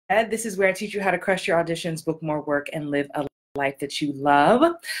This is where I teach you how to crush your auditions, book more work, and live a life that you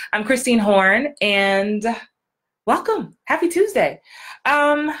love. I'm Christine Horn, and welcome. Happy Tuesday.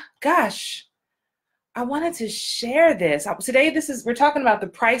 Gosh, I wanted to share this. Today, we're talking about the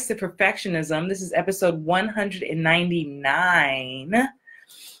price of perfectionism. This is episode 199.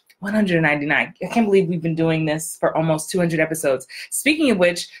 199. I can't believe we've been doing this for almost 200 episodes. Speaking of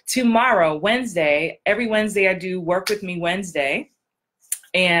which, tomorrow, Wednesday, every Wednesday I do Work With Me Wednesday.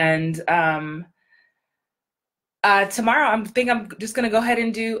 And tomorrow I think I'm just going to go ahead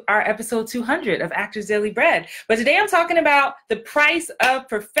and do our episode 200 of Actors Daily Bread. But today I'm talking about the price of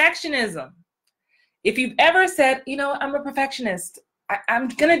perfectionism. If you've ever said, you know, I'm a perfectionist, I'm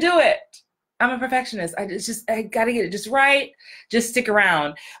going to do it. I'm a perfectionist. I got to get it just right. Just stick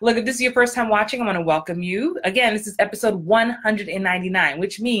around. Look, if this is your first time watching, I want to welcome you. Again, this is episode 199,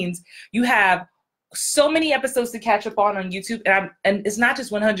 which means you have so many episodes to catch up on YouTube. And it's not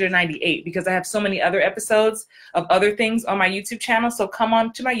just 198 because I have so many other episodes of other things on my YouTube channel. So come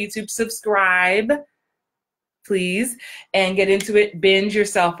on to my YouTube, subscribe, please, and get into it. Binge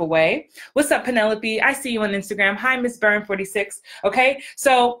yourself away. What's up, Penelope? I see you on Instagram. Hi, Miss Burn46. Okay,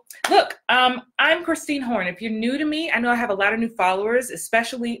 so look, I'm Christine Horn. If you're new to me, I know I have a lot of new followers,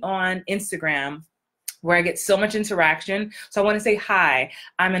 especially on Instagram, where I get so much interaction. So I want to say hi.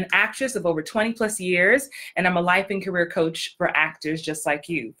 I'm an actress of over 20 plus years, and I'm a life and career coach for actors just like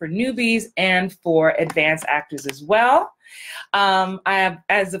you, for newbies and for advanced actors as well. I have,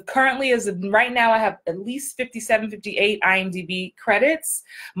 as of right now, I have at least 57, 58 IMDb credits.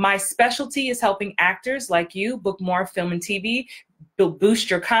 My specialty is helping actors like you book more film and TV, boost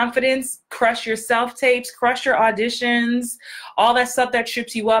your confidence, crush your self-tapes, crush your auditions, all that stuff that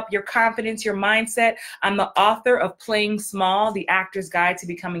trips you up, your confidence, your mindset. I'm the author of Playing Small, The Actor's Guide to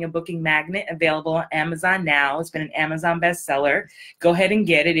Becoming a Booking Magnet, available on Amazon now. It's been an Amazon bestseller. Go ahead and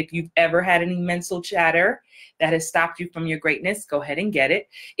get it. If you've ever had any mental chatter that has stopped you from your greatness, go ahead and get it.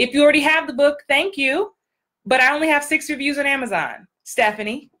 If you already have the book, thank you. But I only have 6 reviews on Amazon.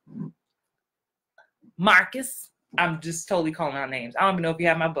 Stephanie, Marcus, I'm just totally calling out names. I don't even know if you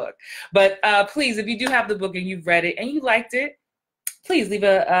have my book. But please, if you do have the book and you've read it and you liked it, please leave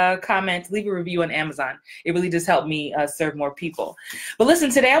a comment, leave a review on Amazon. It really does help me serve more people. But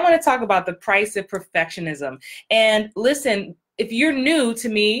listen, today I want to talk about the price of perfectionism. And listen, if you're new to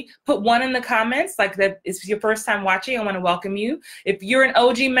me, put 1 in the comments, like that it's your first time watching. I want to welcome you. If you're an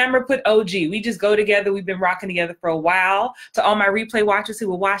OG member, put OG. We just go together. We've been rocking together for a while. To all my replay watchers who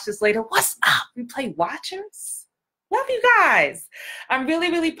will watch this later, what's up, replay watchers? Love you guys. I'm really,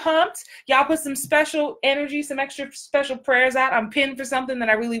 really pumped. Y'all put some special energy, some extra special prayers out. I'm pinned for something that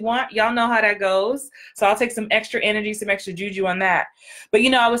I really want. Y'all know how that goes. So I'll take some extra energy, some extra juju on that. But, you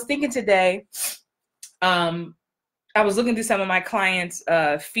know, I was thinking today, I was looking through some of my clients'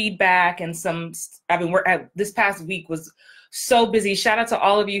 feedback and this past week was so busy. Shout out to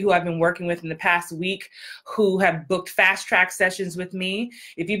all of you who I've been working with in the past week who have booked fast track sessions with me.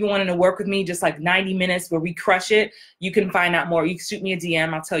 If you've been wanting to work with me, just like 90 minutes where we crush it, you can find out more. You can shoot me a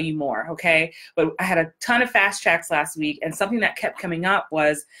DM, I'll tell you more, okay? But I had a ton of fast tracks last week, and something that kept coming up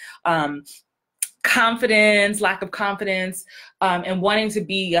was confidence, lack of confidence, and wanting to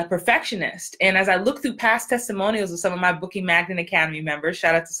be a perfectionist. And as I look through past testimonials of some of my Booking Magnet Academy members,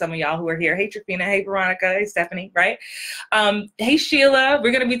 shout out to some of y'all who are here. Hey, Trifina. Hey, Veronica. Hey, Stephanie, right? Hey, Sheila.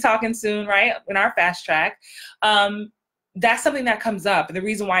 We're going to be talking soon, right, in our fast track. That's something that comes up, and the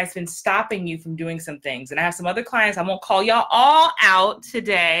reason why it's been stopping you from doing some things. And I have some other clients. I won't call y'all all out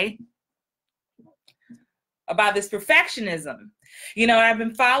today about this perfectionism. You know, I've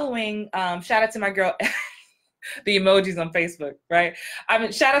been following, shout out to my girl, the emojis on Facebook, right?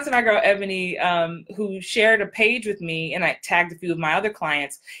 Shout out to my girl, Ebony, who shared a page with me, and I tagged a few of my other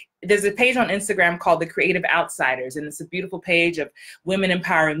clients. There's a page on Instagram called The Creative Outsiders, and it's a beautiful page of women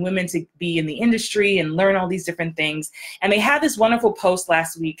empowering women to be in the industry and learn all these different things. And they had this wonderful post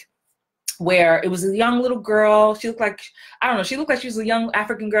last week where it was a young little girl. She looked like, I don't know, she looked like she was a young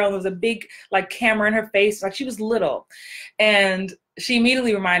African girl. And there was a big like camera in her face, like she was little. And she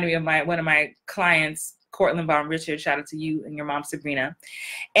immediately reminded me of one of my clients, Cortland Vaughn Richard. Shout out to you and your mom, Sabrina.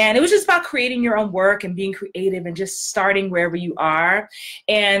 And it was just about creating your own work and being creative and just starting wherever you are.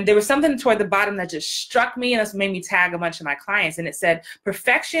 And there was something toward the bottom that just struck me, and that's made me tag a bunch of my clients. And it said,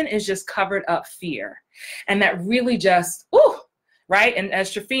 perfection is just covered up fear. And that really just, ooh, right? And as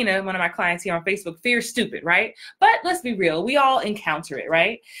Trifina, one of my clients here on Facebook, fear is stupid, right? But let's be real, we all encounter it,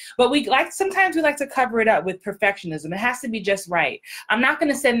 right? But sometimes we like to cover it up with perfectionism. It has to be just right. I'm not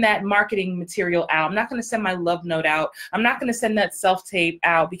gonna send that marketing material out. I'm not gonna send my love note out. I'm not gonna send that self-tape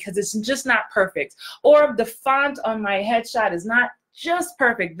out because it's just not perfect. Or the font on my headshot is not just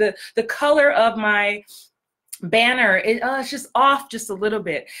perfect. The color of my banner, it's just off just a little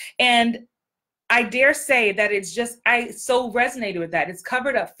bit. And I dare say that it's just, I so resonated with that. It's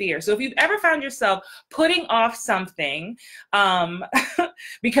covered up fear. So if you've ever found yourself putting off something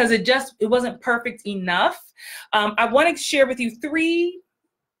because it wasn't perfect enough, I want to share with you 3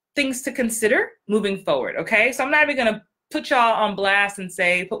 things to consider moving forward, okay? So I'm not even gonna put y'all on blast and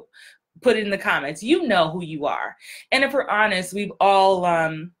say, put it in the comments. You know who you are. And if we're honest, we've all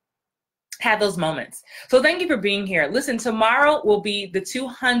had those moments. So thank you for being here. Listen, tomorrow will be the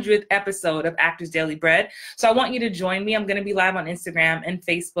 200th episode of Actors Daily Bread. So I want you to join me. I'm going to be live on Instagram and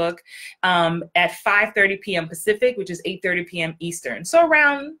Facebook at 5:30 p.m. Pacific, which is 8:30 p.m. Eastern. So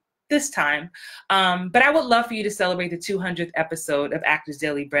around this time. But I would love for you to celebrate the 200th episode of Actors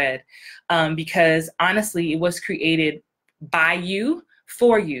Daily Bread because honestly, it was created by you,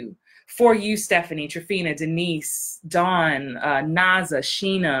 for you. For you, Stephanie, Trafina, Denise, Dawn, Naza,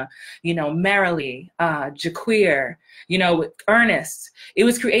 Sheena, you know, Marilee, Jaquir, you know, Ernest. It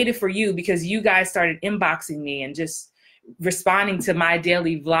was created for you because you guys started inboxing me and just responding to my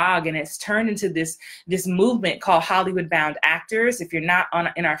daily vlog, and it's turned into this movement called Hollywood Bound Actors. If you're not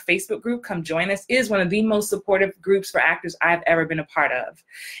in our Facebook group, come join us. It is one of the most supportive groups for actors I've ever been a part of,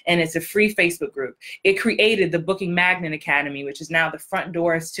 and it's a free Facebook group. It created the Booking Magnet Academy, which is now the front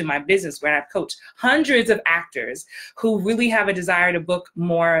doors to my business, where I've coached hundreds of actors who really have a desire to book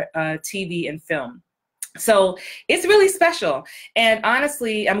more TV and film. So it's really special. And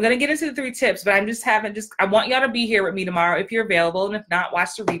honestly, I'm going to get into the 3 tips, but I want y'all to be here with me tomorrow if you're available. And if not,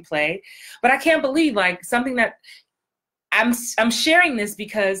 watch the replay. But I can't believe, like, something that I'm sharing this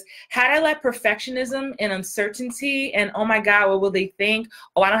because had I let perfectionism and uncertainty and, oh my God, what will they think?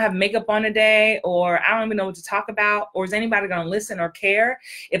 Oh, I don't have makeup on today, or I don't even know what to talk about, or is anybody going to listen or care?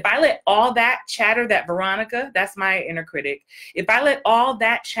 If I let all that chatter, that Veronica, that's my inner critic, if I let all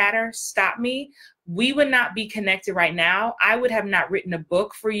that chatter stop me, we would not be connected right now. I would have not written a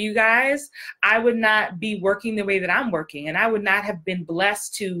book for you guys. I would not be working the way that I'm working. And I would not have been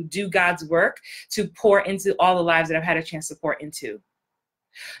blessed to do God's work, to pour into all the lives that I've had a chance to pour into.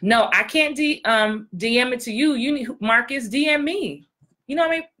 No, I can't DM it to you. You need, Marcus, DM me. You know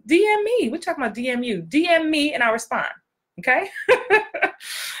what I mean? DM me. We're talking about DM you. DM me and I'll respond. Okay?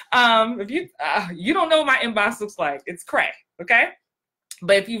 If you don't know what my inbox looks like, it's cray. Okay?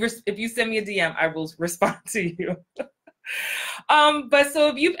 But if you send me a DM, I will respond to you. But so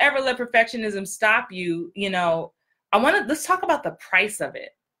if you've ever let perfectionism stop you, you know, let's talk about the price of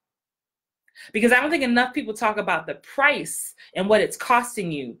it. Because I don't think enough people talk about the price and what it's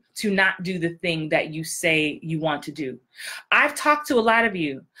costing you to not do the thing that you say you want to do. I've talked to a lot of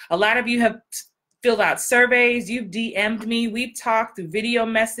you. A lot of you have filled out surveys, you've DM'd me, we've talked through video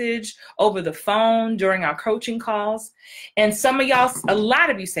message, over the phone, during our coaching calls. And some of y'all, a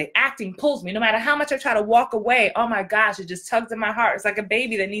lot of you say, acting pulls me. No matter how much I try to walk away, oh my gosh, it just tugs at my heart. It's like a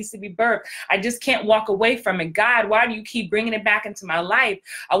baby that needs to be birthed. I just can't walk away from it. God, why do you keep bringing it back into my life?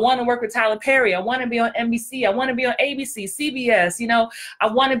 I want to work with Tyler Perry. I want to be on NBC. I want to be on ABC, CBS. You know, I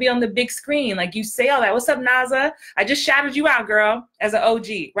want to be on the big screen. Like you say all that. What's up, Naza? I just shouted you out, girl, as an OG,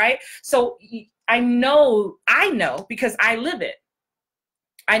 right? So I know because I live it.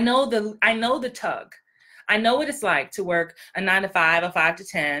 I know the tug. I know what it's like to work a 9 to 5, a 5 to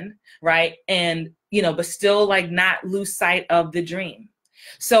 10, right? And, you know, but still like not lose sight of the dream.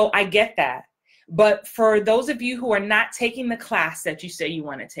 So I get that. But for those of you who are not taking the class that you say you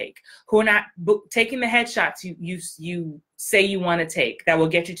want to take, who are not taking the headshots you say you want to take that will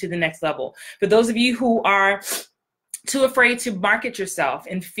get you to the next level, for those of you who are too afraid to market yourself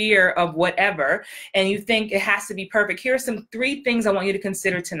in fear of whatever, and you think it has to be perfect, here are some 3 things I want you to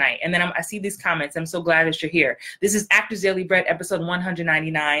consider tonight. And then I see these comments. I'm so glad that you're here. This is Actors Daily Bread, episode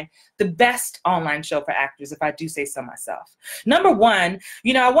 199, the best online show for actors, if I do say so myself. Number 1,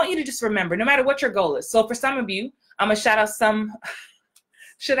 you know, I want you to just remember, no matter what your goal is. So for some of you, I'm going to shout out some...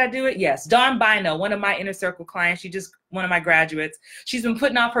 Should I do it? Yes. Dawn Bino, one of my inner circle clients. One of my graduates. She's been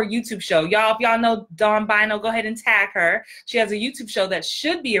putting off her YouTube show. Y'all, if y'all know Dawn Bino, go ahead and tag her. She has a YouTube show that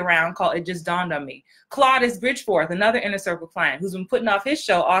should be around called It Just Dawned on Me. Claudius Bridgeforth, another inner circle client who's been putting off his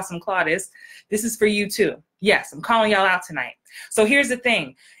show. Awesome, Claudius. This is for you too. Yes, I'm calling y'all out tonight. So here's the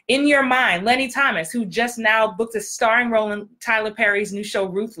thing. In your mind, Lenny Thomas, who just now booked a starring role in Tyler Perry's new show,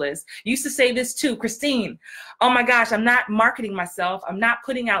 Ruthless, used to say this too. Christine, oh my gosh, I'm not marketing myself. I'm not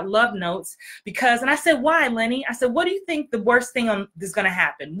putting out love notes because, and I said, why, Lenny? I said, what do you think the worst thing is going to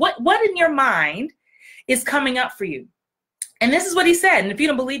happen? What in your mind is coming up for you? And this is what he said. And if you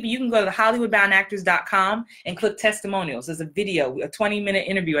don't believe me, you can go to HollywoodBoundActors.com and click testimonials. There's a video, a 20-minute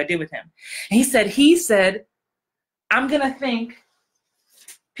interview I did with him. And he said, I'm going to think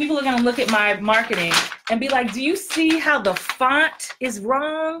people are going to look at my marketing and be like, do you see how the font is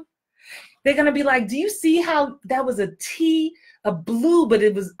wrong? They're going to be like, do you see how that was a T, a blue, but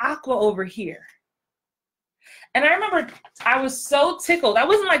it was aqua over here? And I remember I was so tickled. I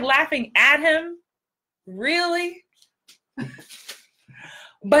wasn't like laughing at him, really.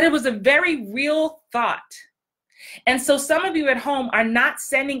 But it was a very real thought. And so some of you at home are not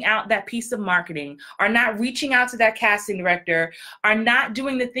sending out that piece of marketing, are not reaching out to that casting director, are not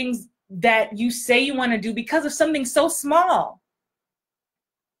doing the things that you say you want to do because of something so small.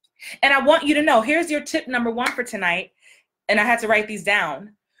 And I want you to know, here's your tip number 1 for tonight. And I had to write these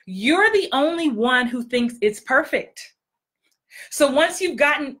down. You're the only one who thinks it's perfect. So once you've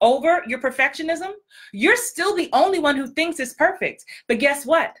gotten over your perfectionism, you're still the only one who thinks it's perfect. But guess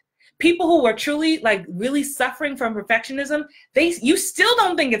what? People who are truly like really suffering from perfectionism, you still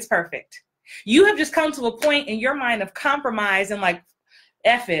don't think it's perfect. You have just come to a point in your mind of compromise and like,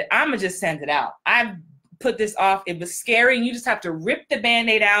 F it, I'm gonna just send it out. I've put this off. It was scary. And you just have to rip the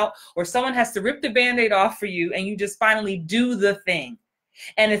Band-Aid out, or someone has to rip the Band-Aid off for you, and you just finally do the thing.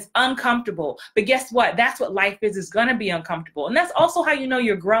 And it's uncomfortable. But guess what? That's what life is. It's going to be uncomfortable. And that's also how you know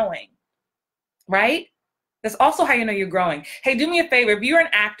you're growing, right? That's also how you know you're growing. Hey, do me a favor. If you're an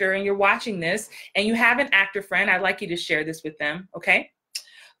actor and you're watching this and you have an actor friend, I'd like you to share this with them, okay?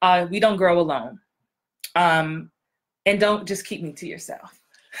 We don't grow alone. And don't just keep me to yourself.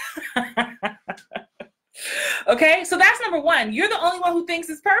 Okay, so that's number 1. You're the only one who thinks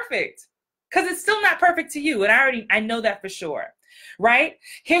it's perfect because it's still not perfect to you. And I know that for sure. Right?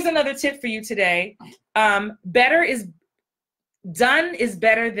 Here's another tip for you today. Done is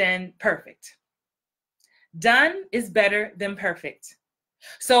better than perfect. Done is better than perfect.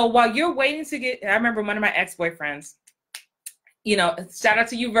 So while you're waiting to get, I remember one of my ex-boyfriends, you know, shout out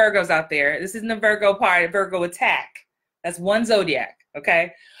to you Virgos out there. This isn't a Virgo party, Virgo attack. That's one zodiac,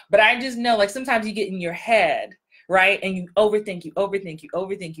 okay? But I just know, like, sometimes you get in your head, right? And you overthink, you overthink, you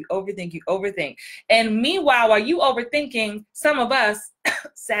overthink, you overthink, you overthink. And meanwhile, while you overthinking, some of us,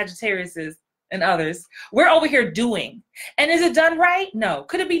 Sagittariuses and others, we're over here doing. And is it done right? No.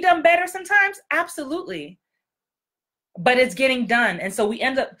 Could it be done better sometimes? Absolutely. But it's getting done. And so we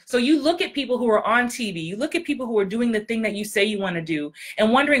end up, so you look at people who are on TV, you look at people who are doing the thing that you say you want to do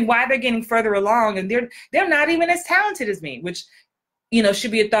and wondering why they're getting further along and they're not even as talented as me, which, you know,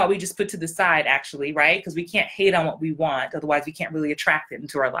 should be a thought we just put to the side, actually, right? Because we can't hate on what we want. Otherwise, we can't really attract it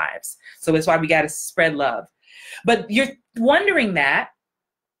into our lives. So that's why we got to spread love. But you're wondering that.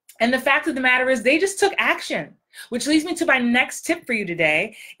 And the fact of the matter is they just took action, which leads me to my next tip for you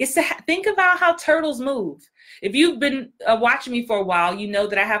today, is to think about how turtles move. If you've been watching me for a while, you know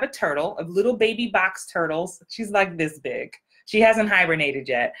that I have a turtle, a little baby box turtles. She's like this big. She hasn't hibernated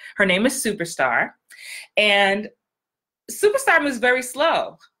yet. Her name is Superstar. And Superstar moves very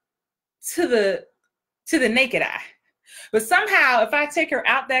slow to the naked eye. But somehow, if I take her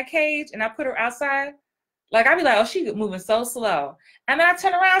out that cage and I put her outside, like I'd be like, oh, she's moving so slow. And then I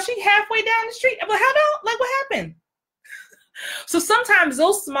turn around, she's halfway down the street. I'm like, like what happened? So sometimes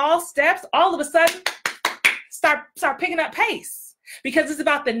those small steps, all of a sudden, start picking up pace because it's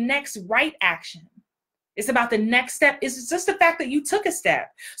about the next right action. It's about the next step. It's just the fact that you took a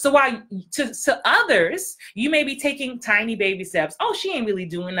step. So while to others, you may be taking tiny baby steps. Oh, she ain't really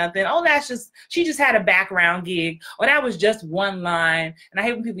doing nothing. Oh, she just had a background gig. Or that was just one line. And I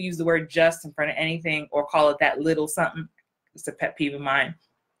hate when people use the word just in front of anything or call it that little something. It's a pet peeve of mine.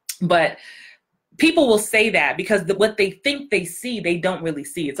 But people will say that because what they think they see, they don't really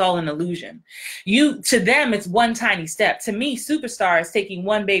see. It's all an illusion. To them, it's one tiny step. To me, Superstar is taking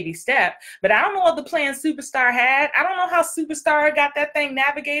one baby step, but I don't know what the plan Superstar had. I don't know how Superstar got that thing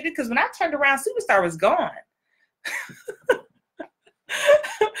navigated because when I turned around, Superstar was gone.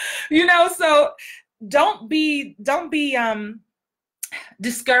 You know, so don't be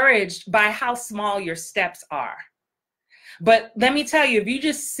discouraged by how small your steps are. But let me tell you, if you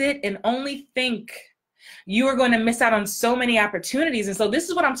just sit and only think, you are going to miss out on so many opportunities. And so this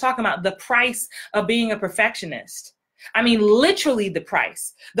is what I'm talking about, the price of being a perfectionist. I mean, literally the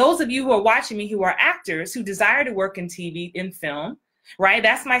price. Those of you who are watching me who are actors who desire to work in TV, in film, right?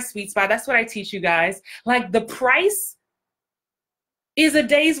 That's my sweet spot. That's what I teach you guys. Like the price is a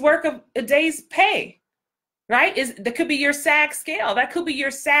day's work of a day's pay. Right? That could be your SAG scale. That could be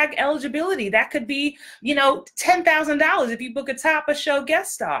your SAG eligibility. That could be, you know, $10,000 if you book a top of show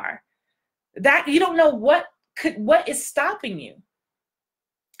guest star. That you don't know what is stopping you.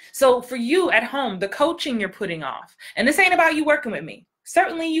 So for you at home, the coaching you're putting off, and this ain't about you working with me.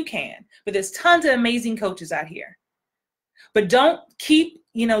 Certainly you can, but there's tons of amazing coaches out here. But don't keep,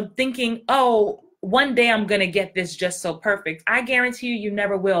 you know, thinking, oh, one day I'm going to get this just so perfect. I guarantee you, you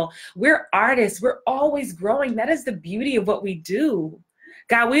never will. We're artists. We're always growing. That is the beauty of what we do.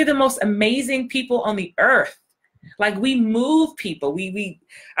 God, we're the most amazing people on the earth. Like, we move people.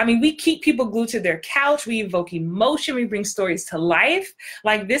 I mean, we keep people glued to their couch. We evoke emotion. We bring stories to life.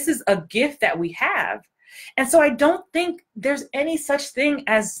 Like, this is a gift that we have. And so I don't think there's any such thing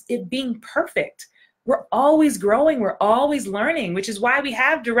as it being perfect. We're always growing. We're always learning, which is why we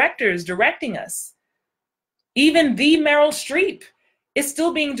have directors directing us. Even the Meryl Streep is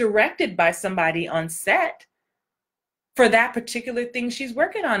still being directed by somebody on set for that particular thing she's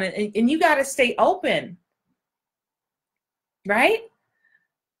working on. And you got to stay open. Right?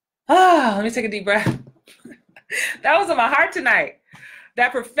 Oh, let me take a deep breath. That was on my heart tonight.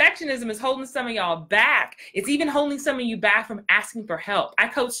 That perfectionism is holding some of y'all back. It's even holding some of you back from asking for help. I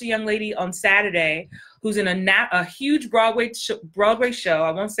coached a young lady on Saturday who's in a huge Broadway show.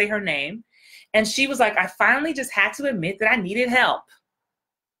 I won't say her name. And she was like, I finally just had to admit that I needed help.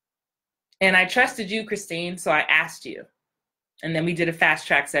 And I trusted you, Christine, so I asked you. And then we did a fast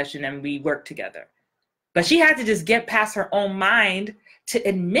track session and we worked together. But she had to just get past her own mind to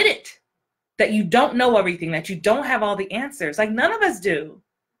admit it, that you don't know everything, that you don't have all the answers. Like, none of us do.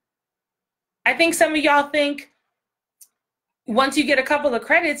 I think some of y'all think once you get a couple of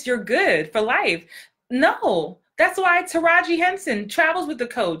credits, you're good for life. No, that's why Taraji Henson travels with the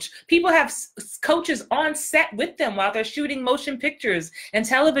coach. People have coaches on set with them while they're shooting motion pictures and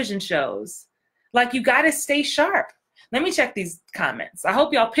television shows. Like, you got to stay sharp. Let me check these comments. I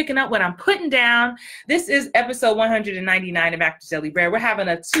hope y'all picking up what I'm putting down. This is episode 199 of Actors Daily Bread. We're having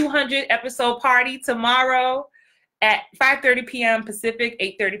a 200 episode party tomorrow at 5:30 p.m. Pacific,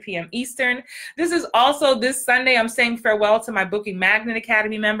 8:30 p.m. Eastern. This is also this Sunday. I'm saying farewell to my Booking Magnet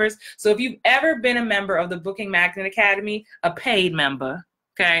Academy members. So if you've ever been a member of the Booking Magnet Academy, a paid member,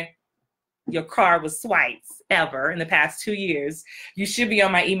 okay, your card was swiped ever in the past 2 years, you should be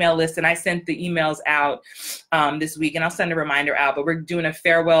on my email list. And I sent the emails out this week, and I'll send a reminder out. But we're doing a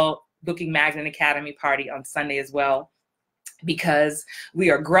farewell Booking Magnet Academy party on Sunday as well, because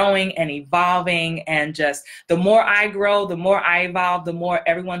we are growing and evolving. And just the more I grow, the more I evolve, the more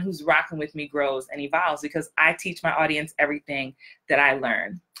everyone who's rocking with me grows and evolves, because I teach my audience everything that I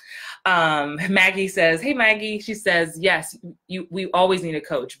learn. Maggie says, hey, Maggie, she says, yes, we always need a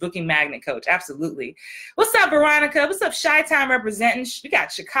coach, Booking Magnet coach. Absolutely. What's up, Veronica? What's up, Chi-Town representing? We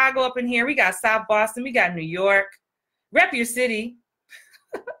got Chicago up in here. We got South Boston. We got New York. Rep your city.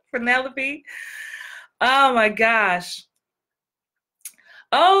 Penelope. Oh, my gosh.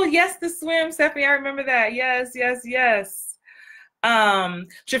 Oh, yes, the swim, Stephanie. I remember that. Yes, yes, yes.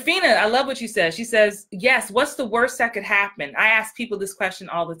 Trifina, I love what you said. She says, yes, what's the worst that could happen? I ask people this question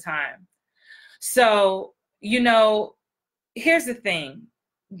all the time. So, you know, here's the thing.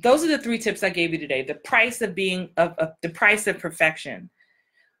 Those are the 3 tips I gave you today. The price of the price of perfection.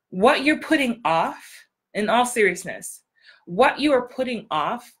 What you're putting off, in all seriousness, what you are putting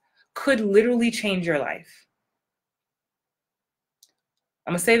off could literally change your life.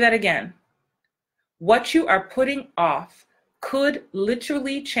 I'm going to say that again. What you are putting off could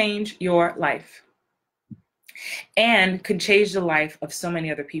literally change your life and could change the life of so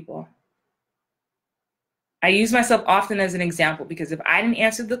many other people. I use myself often as an example, because if I didn't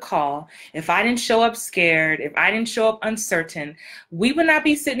answer the call, if I didn't show up scared, if I didn't show up uncertain, we would not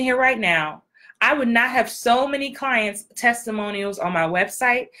be sitting here right now. I would not have so many clients' testimonials on my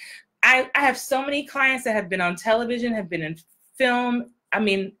website. I have so many clients that have been on television, have been in film. I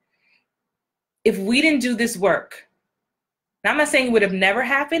mean, if we didn't do this work, now, I'm not saying it would have never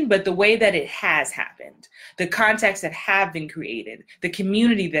happened, but the way that it has happened, the contacts that have been created, the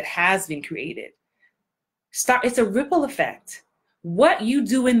community that has been created, it's a ripple effect. What you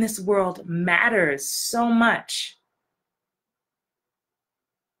do in this world matters so much.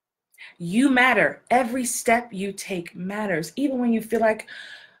 You matter. Every step you take matters, even when you feel like,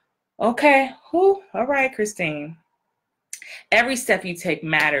 okay, all right, Christine. Every step you take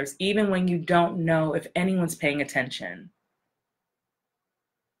matters, even when you don't know if anyone's paying attention.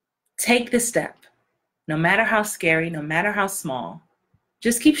 Take the step, no matter how scary, no matter how small.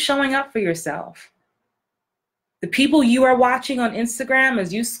 Just keep showing up for yourself. The people you are watching on Instagram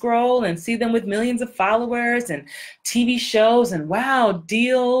as you scroll and see them with millions of followers and TV shows and wow,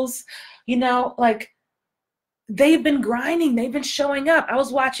 deals, you know, like, they've been grinding, they've been showing up. I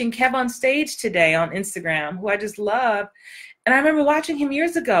was watching Kev on Stage today on Instagram, who I just love. And I remember watching him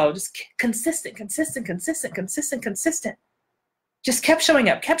years ago, just consistent. Just kept showing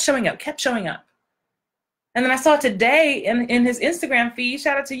up, kept showing up, kept showing up. And then I saw today in his Instagram feed,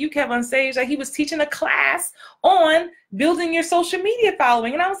 shout out to you, Kev on stage, like he was teaching a class on building your social media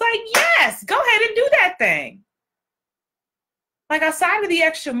following. And I was like, yes, go ahead and do that thing. Like outside of the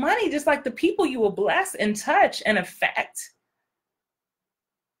extra money, just like the people you will bless and touch and affect.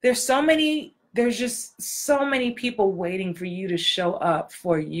 There's just so many people waiting for you to show up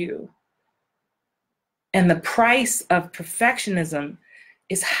for you. And the price of perfectionism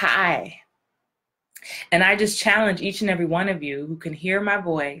is high. And I just challenge each and every one of you who can hear my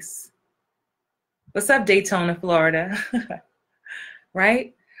voice. What's up, Daytona, Florida?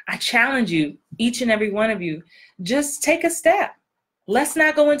 Right? I challenge you, each and every one of you, just take a step. Let's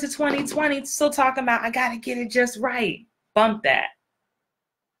not go into 2020 still talking about, I got to get it just right. Bump that.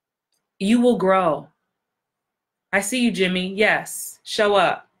 You will grow. I see you, Jimmy. Yes, show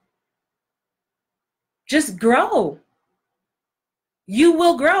up. Just grow. You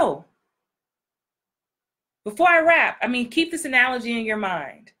will grow. Before I wrap, keep this analogy in your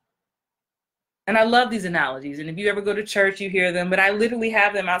mind. And I love these analogies. And if you ever go to church, you hear them, but I literally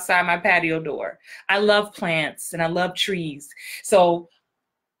have them outside my patio door. I love plants and I love trees. So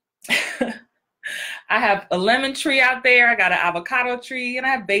I have a lemon tree out there. I got an avocado tree and I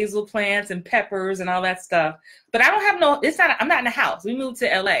have basil plants and peppers and all that stuff. But I don't have I'm not in a house. We moved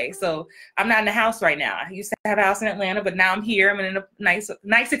to LA. So I'm not in a house right now. I used to have a house in Atlanta, but now I'm here. I'm in a nice,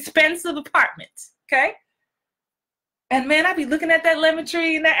 expensive apartment. Okay. And man, I be looking at that lemon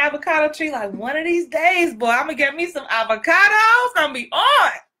tree and that avocado tree like one of these days, boy, I'm gonna get me some avocados. I'm gonna be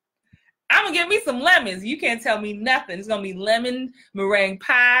on. I'm gonna get me some lemons. You can't tell me nothing. It's gonna be lemon meringue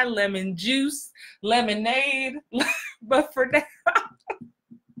pie, lemon juice, lemonade. But for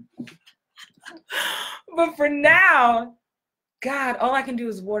now, God, all I can do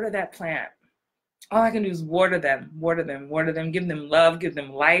is water that plant. All I can do is water them, give them love, give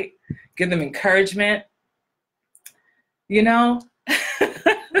them light, give them encouragement. You know,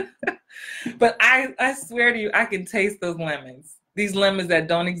 but I swear to you, I can taste those lemons. These lemons that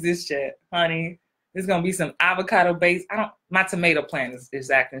don't exist yet, honey. There's gonna be some avocado base. My tomato plant is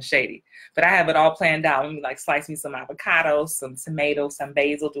acting shady, but I have it all planned out. Let me like slice me some avocados, some tomatoes, some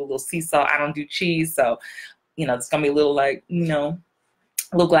basil, do a little sea salt. I don't do cheese, so it's gonna be a little a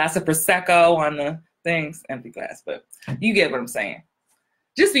little glass of Prosecco on the things, empty glass, but you get what I'm saying.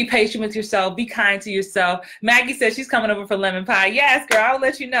 Just be patient with yourself. Be kind to yourself. Maggie says she's coming over for lemon pie. Yes, girl, I'll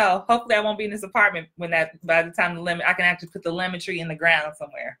let you know. Hopefully I won't be in this apartment by the time I can actually put the lemon tree in the ground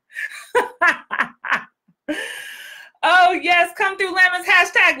somewhere. Oh, yes, come through lemons.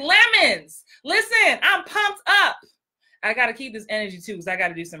 #lemons. Listen, I'm pumped up. I got to keep this energy too because I got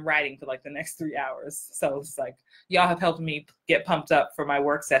to do some writing for like the next 3 hours. So it's like y'all have helped me get pumped up for my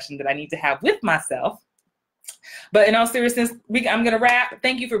work session that I need to have with myself. But in all seriousness, I'm going to wrap.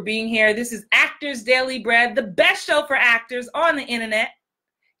 Thank you for being here. This is Actors Daily Bread, the best show for actors on the internet.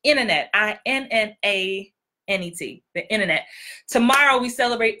 INNANET, the internet. Tomorrow we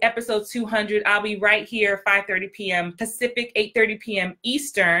celebrate episode 200. I'll be right here, 5:30 p.m. Pacific, 8:30 p.m.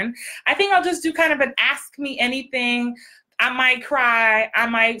 Eastern. I think I'll just do kind of an Ask Me Anything. I might cry. I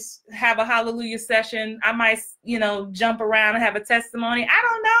might have a hallelujah session. I might, jump around and have a testimony. I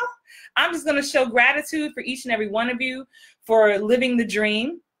don't know. I'm just going to show gratitude for each and every one of you for living the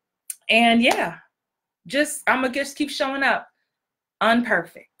dream. And yeah, I'm going to just keep showing up.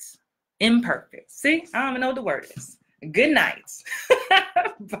 Unperfect. Imperfect. See, I don't even know what the word is. Good night.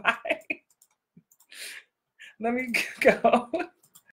 Bye. Let me go.